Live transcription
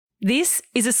This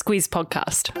is a Squiz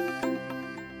podcast.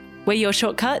 We're your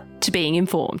shortcut to being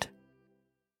informed.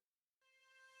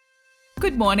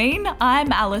 Good morning,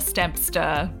 I'm Alice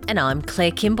Dempster. And I'm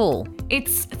Claire Kimball.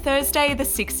 It's Thursday the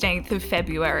 16th of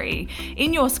February.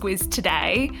 In your Squiz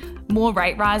today, more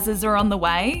rate rises are on the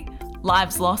way,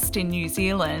 lives lost in New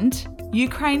Zealand,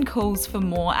 Ukraine calls for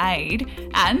more aid,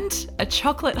 and a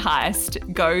chocolate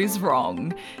heist goes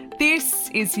wrong. This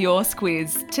is your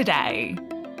Squiz today.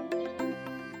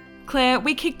 Claire,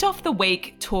 we kicked off the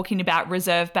week talking about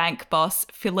Reserve Bank boss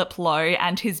Philip Lowe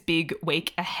and his big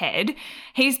week ahead.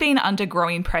 He's been under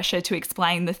growing pressure to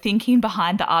explain the thinking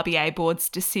behind the RBA board's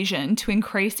decision to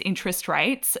increase interest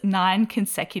rates 9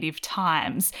 consecutive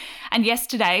times. And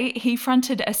yesterday, he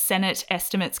fronted a Senate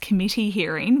Estimates Committee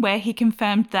hearing where he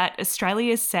confirmed that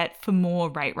Australia is set for more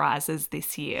rate rises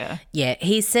this year. Yeah,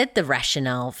 he said the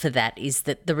rationale for that is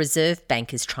that the Reserve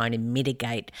Bank is trying to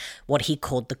mitigate what he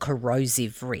called the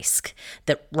corrosive risk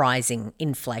that rising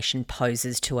inflation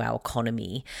poses to our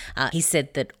economy. He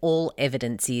said that all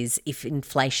evidence is if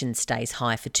inflation stays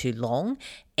high for too long,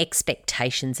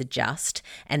 expectations adjust,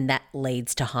 and that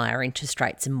leads to higher interest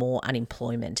rates and more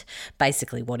unemployment.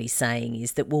 Basically what he's saying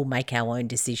is that we'll make our own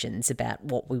decisions about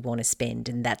what we want to spend,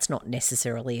 and that's not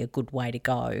necessarily a good way to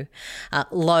go.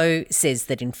 Lowe says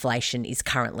that inflation is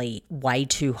currently way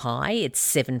too high. It's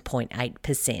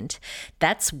 7.8%.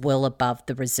 That's well above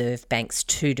the Reserve Bank's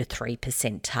 2 to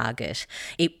 3% target.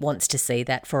 It wants to see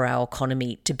that for our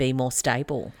economy to be more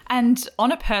stable. And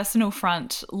on a personal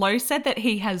front, Lowe said that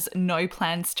he has no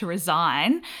plans to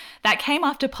resign. That came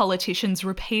after politicians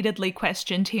repeatedly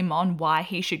questioned him on why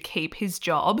he should keep his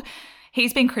job.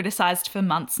 He's been criticised for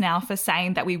months now for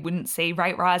saying that we wouldn't see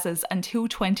rate rises until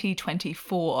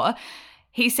 2024.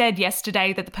 He said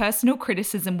yesterday that the personal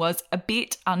criticism was a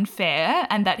bit unfair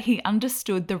and that he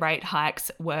understood the rate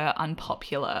hikes were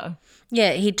unpopular.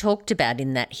 Yeah, he talked about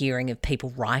in that hearing of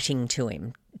people writing to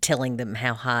him, telling them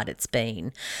how hard it's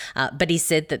been. But he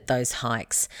said that those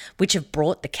hikes, which have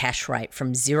brought the cash rate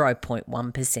from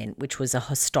 0.1%, which was a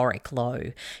historic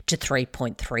low, to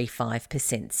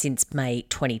 3.35% since May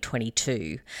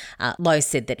 2022. Lowe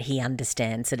said that he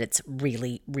understands that it's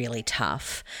really, really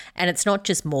tough. And it's not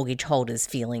just mortgage holders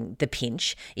feeling the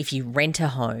pinch. If you rent a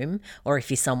home or if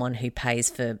you're someone who pays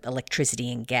for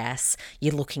electricity and gas,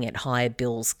 you're looking at higher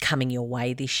bills coming your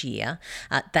way this year.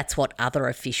 That's what other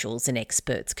officials and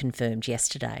experts confirmed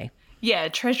yesterday. Yeah,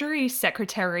 Treasury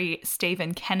Secretary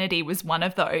Stephen Kennedy was one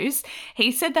of those.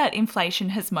 He said that inflation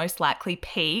has most likely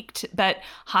peaked, but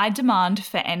high demand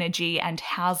for energy and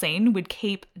housing would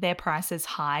keep their prices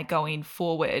high going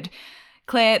forward.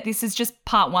 Claire, this is just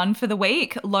part one for the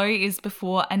week. Lowe is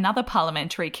before another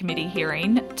parliamentary committee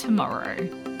hearing tomorrow.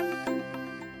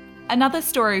 Another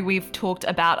story we've talked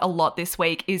about a lot this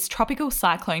week is Tropical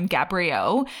Cyclone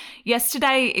Gabrielle.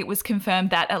 Yesterday, it was confirmed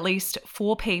that at least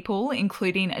 4 people,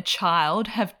 including a child,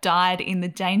 have died in the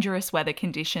dangerous weather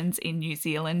conditions in New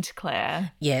Zealand,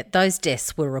 Claire. Yeah, those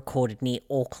deaths were recorded near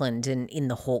Auckland and in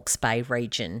the Hawke's Bay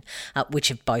region, which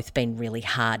have both been really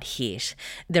hard hit.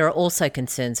 There are also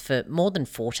concerns for more than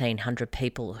 1,400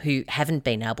 people who haven't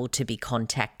been able to be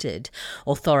contacted.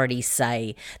 Authorities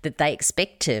say that they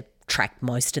expect to track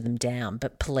most of them down,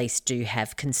 but police do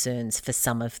have concerns for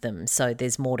some of them, so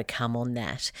there's more to come on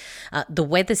that. The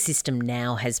weather system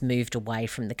now has moved away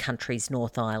from the country's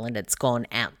North Island. It's gone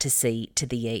out to sea to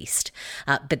the east,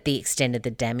 but the extent of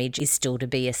the damage is still to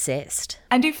be assessed.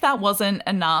 And if that wasn't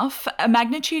enough, a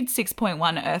magnitude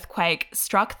 6.1 earthquake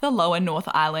struck the lower North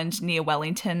Island near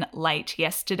Wellington late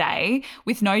yesterday,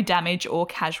 with no damage or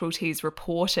casualties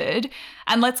reported.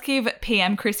 And let's give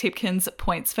PM Chris Hipkins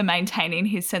points for maintaining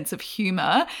his sense of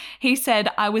humour. He said,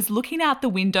 "I was looking out the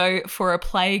window for a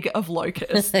plague of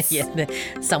locusts." Yeah,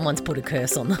 someone's put a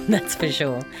curse on them, that's for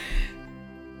sure.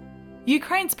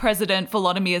 Ukraine's President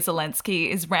Volodymyr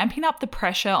Zelensky is ramping up the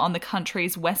pressure on the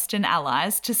country's Western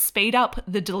allies to speed up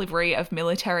the delivery of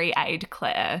military aid,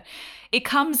 Claire. It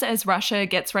comes as Russia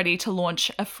gets ready to launch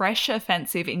a fresh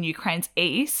offensive in Ukraine's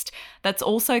east that's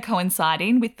also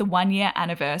coinciding with the 1-year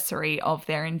anniversary of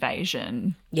their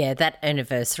invasion. Yeah, that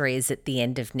anniversary is at the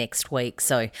end of next week,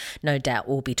 so no doubt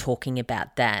we'll be talking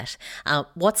about that.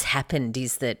 What's happened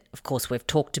is that, of course, we've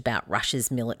talked about Russia's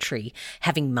military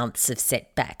having months of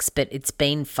setbacks, but it's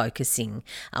been focusing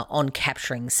on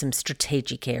capturing some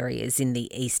strategic areas in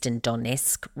the eastern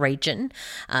Donetsk region.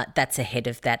 That's ahead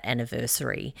of that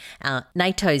anniversary.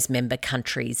 NATO's member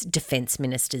countries' defence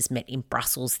ministers met in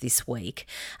Brussels this week.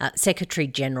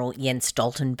 Secretary-General Jens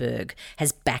Stoltenberg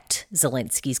has backed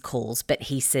Zelensky's calls, but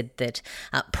he said that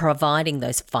providing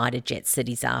those fighter jets that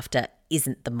he's after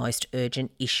isn't the most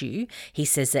urgent issue. He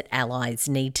says that allies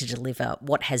need to deliver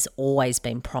what has always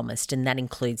been promised, and that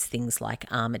includes things like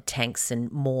armoured tanks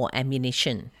and more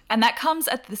ammunition. And that comes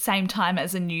at the same time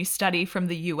as a new study from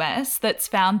the US that's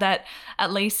found that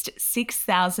at least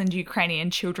 6,000 Ukrainian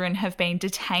children have been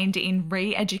detained in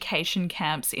re-education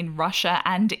camps in Russia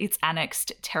and its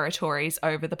annexed territories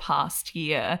over the past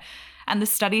year. And the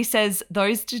study says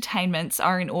those detainments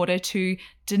are in order to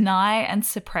deny and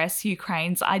suppress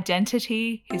Ukraine's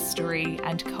identity, history,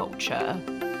 and culture.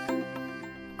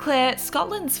 Claire,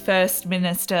 Scotland's First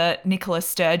Minister Nicola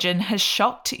Sturgeon has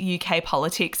shocked UK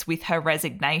politics with her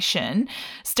resignation.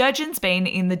 Sturgeon's been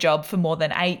in the job for more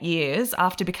than 8 years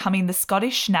after becoming the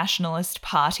Scottish Nationalist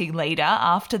Party leader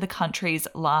after the country's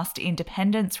last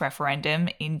independence referendum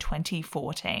in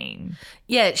 2014.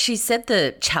 Yeah, she said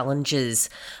the challenges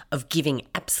of giving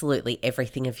absolutely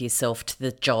everything of yourself to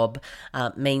the job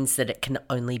means that it can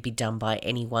only be done by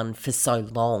anyone for so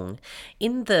long.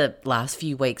 In the last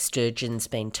few weeks, Sturgeon's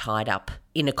been tied up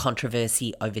in a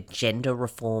controversy over gender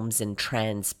reforms and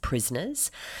trans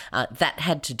prisoners. That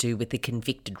had to do with the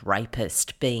convicted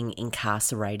rapist being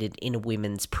incarcerated in a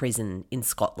women's prison in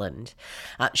Scotland.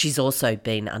 She's also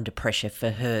been under pressure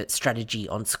for her strategy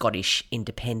on Scottish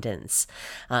independence.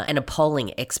 And a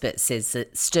polling expert says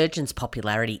that Sturgeon's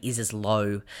popularity is as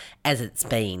low as it's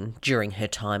been during her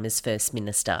time as First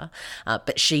Minister,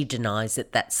 but she denies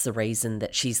that that's the reason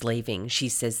that she's leaving. She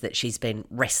says that she's been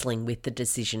wrestling with the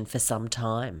decision for some time.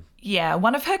 Yeah,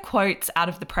 one of her quotes out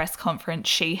of the press conference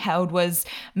she held was,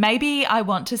 "Maybe I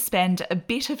want to spend a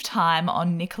bit of time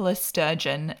on Nicola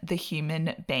Sturgeon, the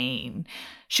human being."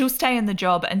 She'll stay in the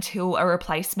job until a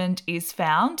replacement is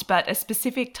found, but a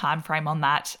specific timeframe on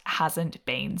that hasn't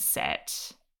been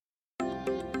set.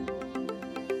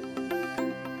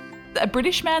 A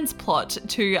British man's plot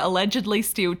to allegedly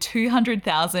steal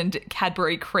 200,000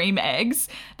 Cadbury cream eggs,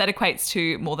 that equates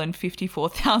to more than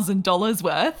 $54,000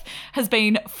 worth, has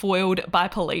been foiled by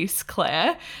police,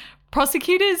 Claire.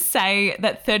 Prosecutors say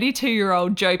that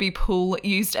 32-year-old Joby Poole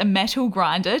used a metal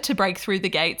grinder to break through the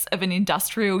gates of an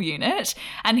industrial unit,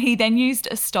 and he then used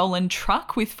a stolen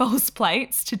truck with false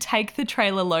plates to take the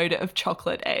trailer load of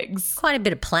chocolate eggs. Quite a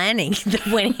bit of planning that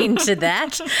went into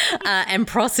that. And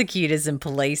prosecutors and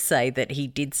police say that he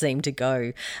did seem to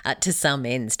go to some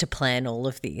ends to plan all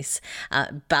of this.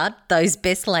 But those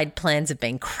best laid plans have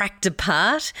been cracked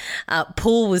apart.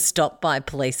 Poole was stopped by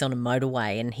police on a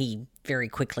motorway and he very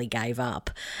quickly gave up.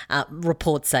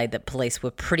 Reports say that police were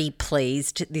pretty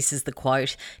pleased, this is the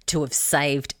quote, to have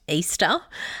saved Easter.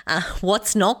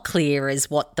 What's not clear is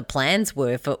what the plans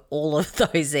were for all of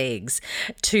those eggs.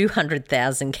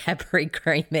 200,000 Cadbury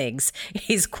cream eggs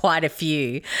is quite a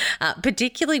few,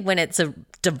 particularly when it's a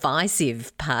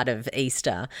divisive part of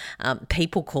Easter.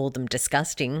 People call them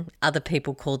disgusting. Other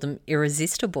people call them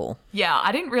irresistible. Yeah,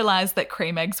 I didn't realise that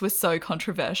cream eggs were so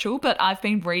controversial, but I've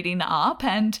been reading up,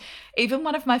 and even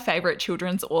one of my favourite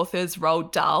children's authors,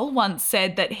 Roald Dahl, once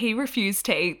said that he refused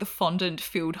to eat the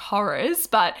fondant-filled horrors,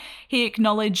 but he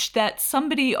acknowledged that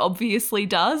somebody obviously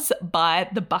does by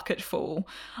the bucketful.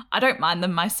 I don't mind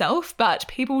them myself, but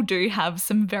people do have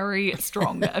some very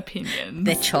strong opinions.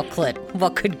 They're chocolate.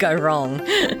 What could go wrong?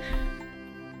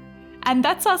 And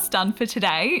that's us done for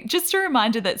today. Just a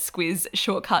reminder that Squiz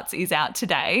Shortcuts is out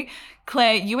today.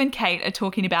 Claire, you and Kate are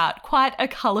talking about quite a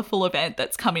colourful event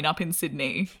that's coming up in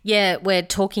Sydney. Yeah, we're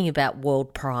talking about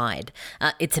World Pride.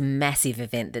 It's a massive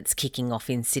event that's kicking off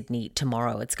in Sydney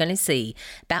tomorrow. It's going to see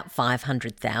about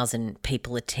 500,000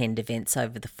 people attend events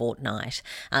over the fortnight.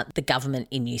 The government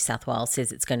in New South Wales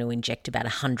says it's going to inject about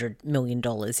 $100 million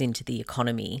into the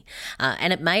economy.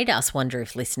 And it made us wonder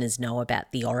if listeners know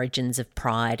about the origins of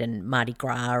Pride and Mardi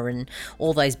Gras and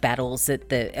all those battles that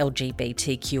the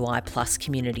LGBTQI plus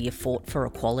community have fought for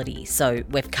equality. So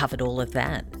we've covered all of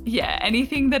that. Yeah,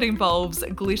 anything that involves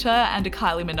glitter and a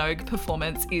Kylie Minogue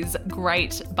performance is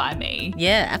great by me.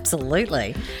 Yeah,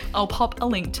 absolutely. I'll pop a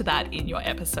link to that in your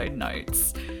episode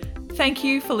notes. Thank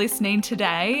you for listening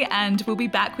today, and we'll be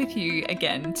back with you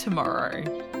again tomorrow.